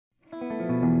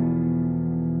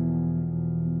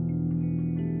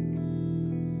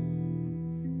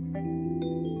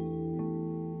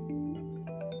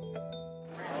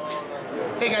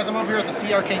guys, I'm over here at the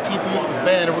CRKT booth with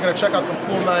Ben, and we're going to check out some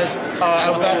cool knives. I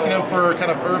was asking him for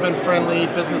kind of urban-friendly,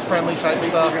 business-friendly type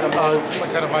stuff,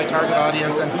 kind of my target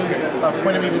audience, and he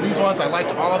pointed me to these ones. I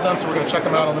liked all of them, so we're going to check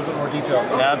them out in a little bit more detail.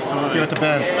 So absolutely. Give it to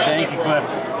Ben. Thank you, Cliff.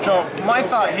 So my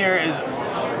thought here is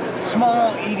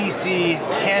small EDC,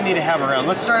 handy to have around.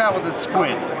 Let's start out with the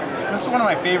Squid. This is one of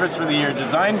my favorites for the year,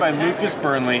 designed by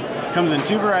Burnley. Comes in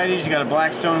two varieties. You got a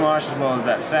black stonewash as well as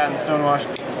that satin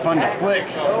stonewash. Fun to flick,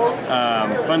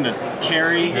 fun to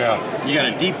carry. Yeah. You got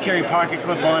a deep carry pocket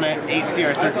clip on it,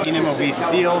 8CR13 MOV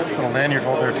steel. Little lanyard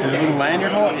hole there too. Little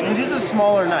lanyard hole, and it is a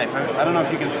smaller knife. I don't know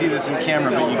if you can see this in camera,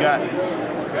 but you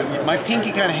got, my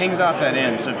pinky kind of hangs off that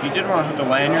end, so if you did want to hook a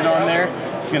lanyard on there,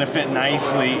 it's going to fit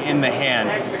nicely in the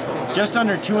hand. Just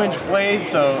under 2-inch blade,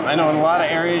 so I know in a lot of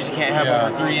areas you can't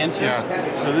have over 3 inches.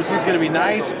 Yeah. So this one's going to be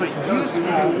nice, but useful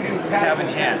to have in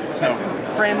hand. So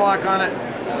frame lock on it,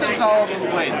 just a solid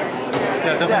little blade.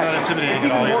 Yeah, definitely not intimidating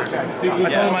at all either. I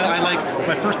told him I like,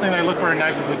 my first thing I look for in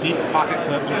knives is a deep pocket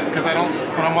clip, just because I don't,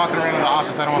 when I'm walking around in the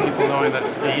office, I don't want people knowing that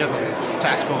he has a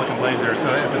tactical looking blade there. So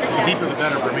if it's the deeper the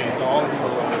better for me. So all of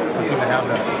these seem to have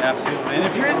that. Absolutely. And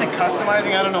if you're into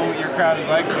customizing, I don't know what your crowd is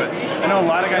like, but I know a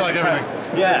lot of guys like everything.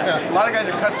 A lot of guys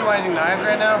are customizing knives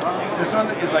right now. This one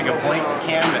is like a blank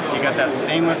canvas. You got that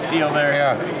stainless steel there.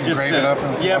 Yeah, just engrave it up.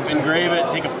 Yep, engrave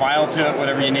it, take a file to it,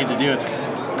 whatever you need to do. It's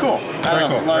cool. I don't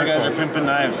know. Cool. A lot of guys are pimping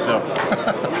knives, so.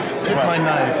 Pimp my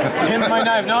knife. Pimp my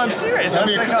knife. No, I'm serious. That'd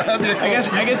be a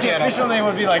cool I guess the official name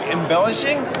would be like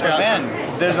embellishing, but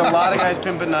man, there's a lot of guys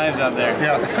pimping knives out there.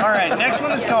 Yeah. All right, next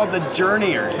one is called the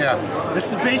Jernigan. Yeah.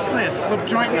 This is basically a slip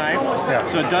joint knife, yeah.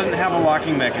 So it doesn't have a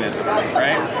locking mechanism,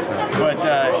 right? But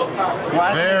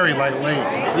glass. Very lightweight.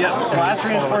 Yep, glass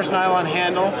reinforced nylon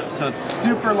handle, so it's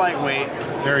super lightweight.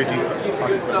 Very deep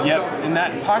pocket clip. Yep, and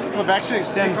that pocket clip actually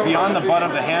extends beyond the butt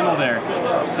of the handle there.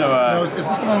 So now, is this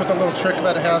the one with the little trick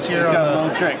that it has here? It's got a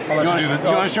little trick. I'll let you do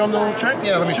You want to show them the little trick?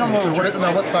 Yeah, let me see. So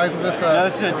now what size is this? Now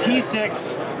this is a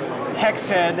T6 hex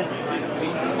head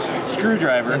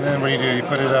screwdriver. And then what do? You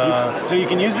put it... So you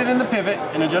can use it in the pivot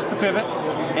and adjust the pivot.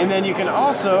 And then you can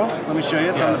also, let me show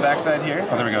you, it's on the back side here.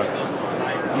 Oh, there we go.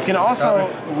 You can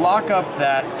also lock up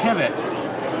that pivot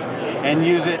and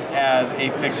use it as a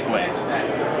fixed blade.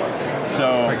 So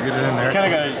I get it in there. You kind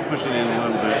of got to just push it in a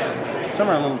little bit. Some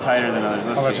are a little tighter than others.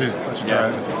 I'll let you try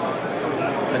it.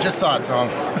 I just saw it, so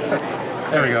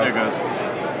there we go. There it goes.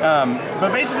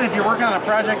 But basically, if you're working on a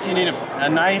project, you need a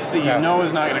knife that you know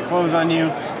is not going to close on you.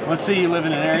 Let's say you live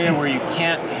in an area where you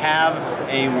can't have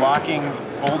a locking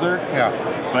folder. Yeah.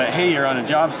 But hey, you're on a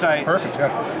job site. Perfect,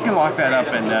 yeah. You can lock that up,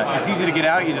 and it's easy to get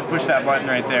out. You just push that button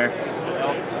right there.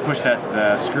 Push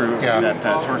that screw, that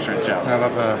Torx wrench out. And I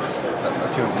love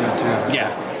that feels good too. Yeah.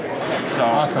 So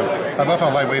awesome. I love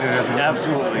how lightweight it is.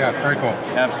 Absolutely. Yeah, very cool.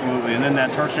 Absolutely. And then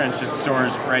that Torx wrench just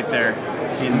stores right there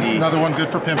in the... Another one good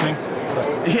for pimping.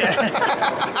 Yeah.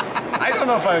 I don't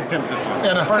know if I would pimp this one.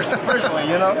 Yeah, no. Personally,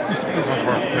 you know? This one's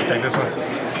worth pimping. This one's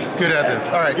good as is.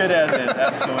 All right. Good as is,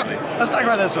 absolutely. Let's talk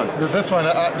about this one. This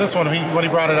one, when he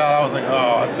brought it out, I was like,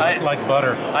 oh, it's like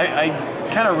butter. I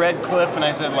kind of read Cliff and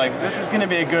I said, like, this is going to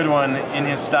be a good one in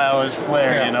his style, his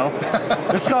flair, you know?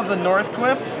 This is called the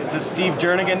Northcliffe. It's a Steve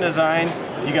Jernigan design.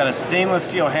 You got a stainless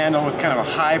steel handle with kind of a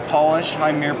high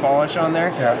mirror polish on there,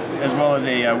 as well as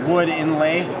a wood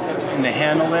inlay in the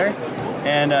handle there.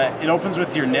 And it opens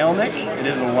with your nail nick. It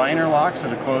is a liner lock, so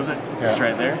to close it, it's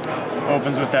right there.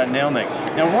 Opens with that nail nick.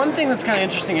 Now, one thing that's kind of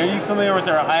interesting, are you familiar with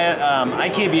our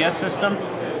IKBS system?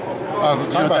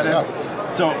 Talk about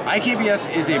it, So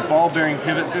IKBS is a ball bearing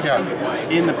pivot system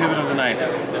in the pivot of the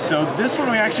knife. So this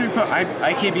one we actually put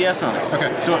IKBS on it.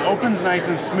 Okay. So it opens nice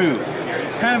and smooth.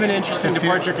 Kind of an interesting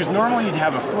departure because normally you'd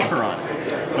have a flipper on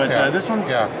it. But this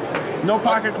one's no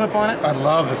pocket clip on it. I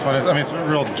love this one. I mean, it's a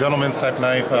real gentleman's type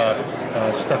knife.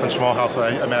 Stefan Schmalhaus,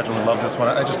 I imagine, would love this one.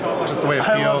 Just the way it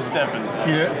feels. I love Stefan.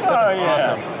 Stefan's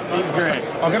awesome. He's great.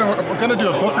 We're gonna do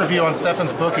a book review on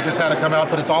Stefan's book. He just had to come out,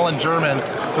 but it's all in German,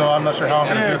 so I'm not sure how I'm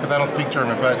gonna do it because I don't speak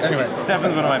German. But anyway,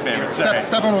 Stefan's one of my favorites.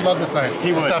 Stefan would love this knife.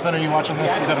 He would. Stefan, are you watching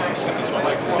this? You gotta get this one.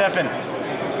 Stefan,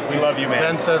 we love you, man.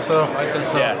 Ben says so. I say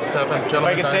so. Yeah. Stefan, if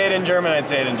I could say it in German, I'd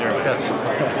say it in German. Yes.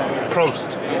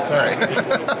 Prost. All right.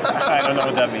 I don't know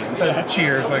what that means.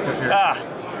 Cheers, like a cheer. Ah.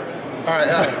 All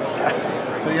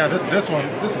right. But yeah, this one,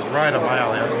 this is right up my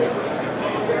alley.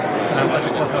 And I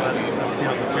just love how that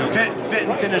feels. It feels. Fit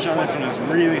and finish on this one is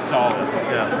really solid.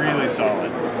 Yeah. Really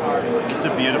solid. Just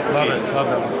a beautiful piece. Love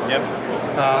that one. Yep.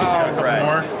 Let's got a couple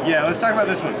more. Yeah, let's talk about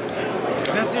this one.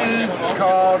 This is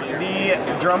called the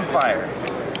Drumfire.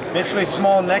 Basically,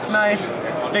 small neck knife,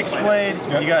 fixed blade.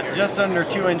 You got just under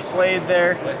 2-inch blade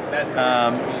there.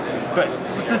 But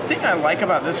the thing I like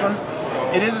about this one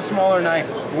It is a smaller knife.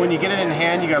 When you get it in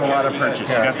hand, you got a lot of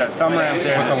purchase. Yeah. You got that thumb ramp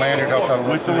there. With the lanyard helps out a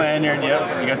lot. With the lanyard,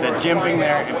 yep. You got that jimping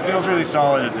there. It feels really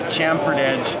solid. It's a chamfered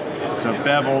edge, so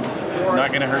beveled. Not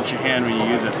going to hurt your hand when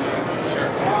you use it.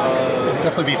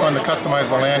 Definitely be fun to customize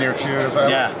the lanyard too.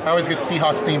 I always get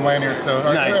Seahawks themed lanyards. So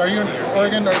are you in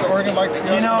Oregon? Are the Oregon like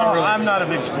Seahawks? You know, not really. I'm not a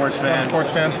big sports fan. Not a sports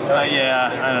fan?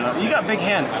 Yeah, I don't know. You got big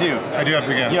hands too. I do have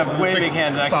big hands. You have way big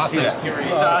hands. I can see that.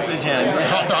 Sausage hands.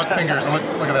 Hot dog fingers.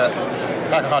 Look at that.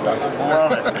 Pack of hot dogs.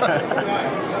 Love it.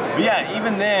 But yeah,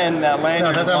 even then, that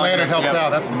lanyard. That lanyard helps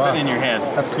out. That's a must. Fit in your hand.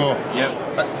 That's cool.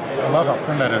 Yep. I love how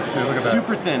thin that is too. Look at that.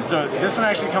 Super thin. So this one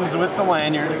actually comes with the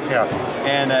lanyard. Yeah.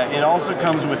 And it also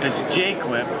comes with this J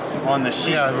clip on the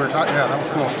sheath. Yeah, that was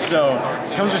cool. So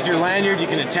it comes with your lanyard. You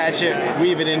can attach it,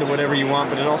 weave it into whatever you want,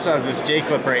 but it also has this J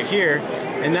clip right here,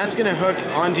 and that's going to hook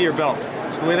onto your belt.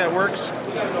 So the way that works,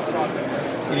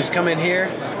 you just come in here,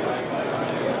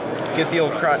 get the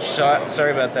old crotch shot.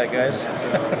 Sorry about that, guys.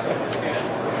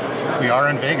 We are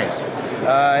in Vegas.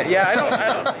 Yeah, I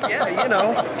don't, yeah, you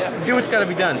know, do what's got to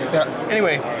be done. Yeah.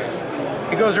 Anyway,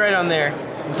 it goes right on there.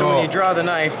 And so when you draw the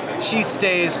knife, sheath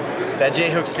stays, that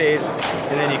J-hook stays,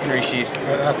 and then you can resheath.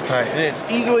 Yeah, that's tight. And it's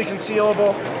easily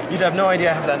concealable. You'd have no idea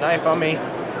I have that knife on me.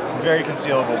 Very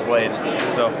concealable blade.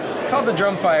 So, called the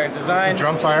Drumfire. Designed. The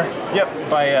Drumfire? Yep,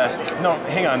 by, no,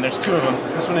 hang on, there's two of them.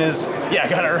 This one is, yeah, I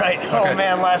got it right. Okay. Oh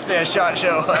man, last day of SHOT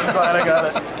Show. I'm glad I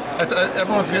got it.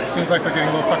 Everyone seems like they're getting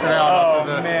a little tuckered out.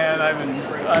 Oh man,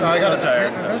 I'm so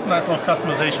tired. There's a nice little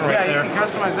customization right there. Yeah, you can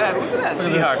customize that. Look at that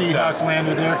Seahawks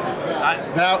lanyard there.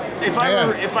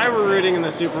 If I were rooting in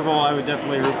the Super Bowl, I would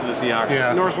definitely root for the Seahawks.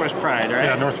 Yeah. Northwest pride, right?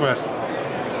 Yeah, Northwest.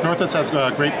 Northwest has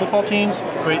great football teams,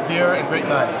 great beer, and great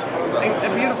knives. So.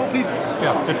 And beautiful people.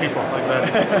 Yeah, good people like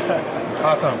that.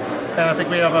 Awesome. And I think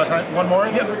we have one more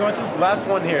that we're going through. Last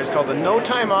one here is called the No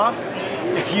Time Off.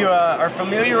 If you are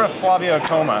familiar with Flavio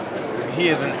Ikoma, he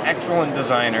is an excellent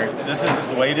designer. This is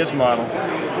his latest model.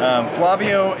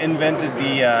 Flavio invented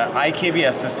the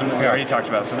IKBS system that we already talked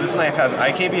about. So this knife has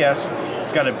IKBS.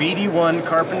 It's got a BD1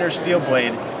 Carpenter steel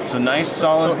blade. So nice,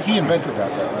 solid. So he invented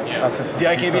that, though. That's his. The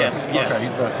IKBS. Yes. Okay,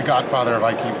 he's the godfather of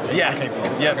IKBS.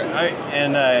 Yep. Okay.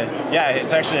 Yeah,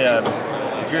 it's actually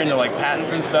if you're into like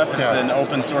patents and stuff, it's an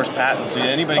open source patent, so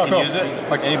anybody can use it.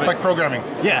 Like programming.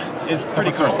 Yeah, it's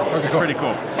pretty cool. Okay, cool. Pretty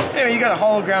cool. Anyway, you got a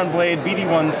hollow ground blade,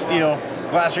 BD1 steel,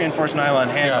 glass reinforced nylon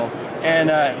handle. Yeah.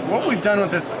 And what we've done with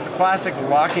this classic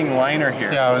locking liner here,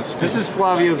 this is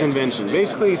Flavio's invention.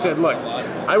 Basically, he said, look,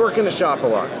 I work in the shop a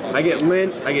lot. I get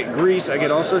lint, I get grease, I get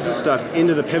all sorts of stuff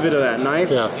into the pivot of that knife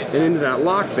and into that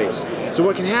lock face. So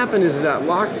what can happen is that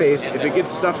lock face, if it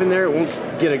gets stuff in there, it won't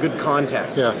get a good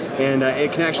contact. Yeah. And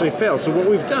it can actually fail. So what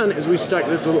we've done is we stuck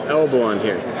this little elbow on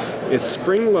here. It's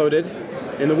spring loaded,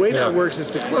 and the way that works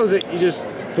is to close it, you just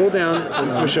pull down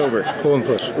and push over. Pull and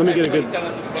push. Let me get a good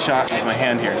shot with my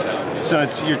hand here. So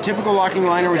it's your typical locking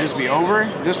liner would just be over.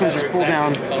 This one's just pull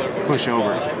down, push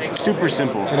over. Super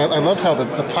simple. And I loved how the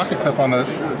pocket clip on the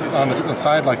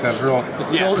side like that is real.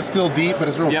 It's still deep, but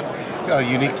it's real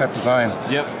unique type design.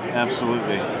 Yep,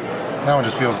 absolutely. That one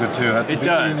just feels good too. It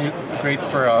does. Great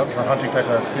for hunting type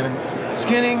of skinning.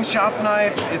 Skinning, shop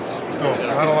knife, it's cool.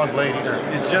 Not a long blade either.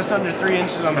 It's just under 3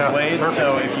 inches on the blade, perfect.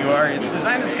 So if you are, it's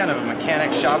designed as kind of a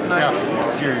mechanic shop knife.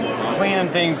 Yeah. If you're cleaning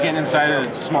things, getting inside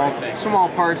of small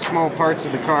parts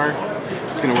of the car,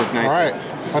 it's going to work nicely. All right.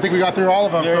 I think we got through all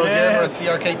of them. So again, we're at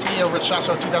CRKT over at SHOT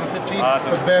Show 2015.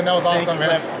 Awesome. With Ben, that was awesome,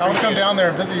 man. I want to come down there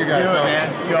and visit you guys.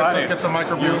 Get some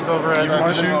micro brews over at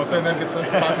the shoots and then get some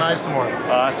top knives some more.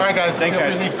 Awesome. All right, guys. Thanks, feel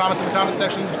free to leave comments in the comment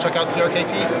section. Check out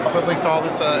CRKT. I'll put links to all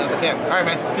this as I can. All right,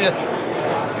 man. See ya.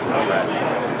 All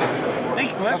right. Thank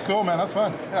you, Cliff. That's cool, man. That's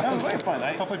fun. Yeah, that was fun.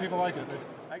 Hopefully people like it.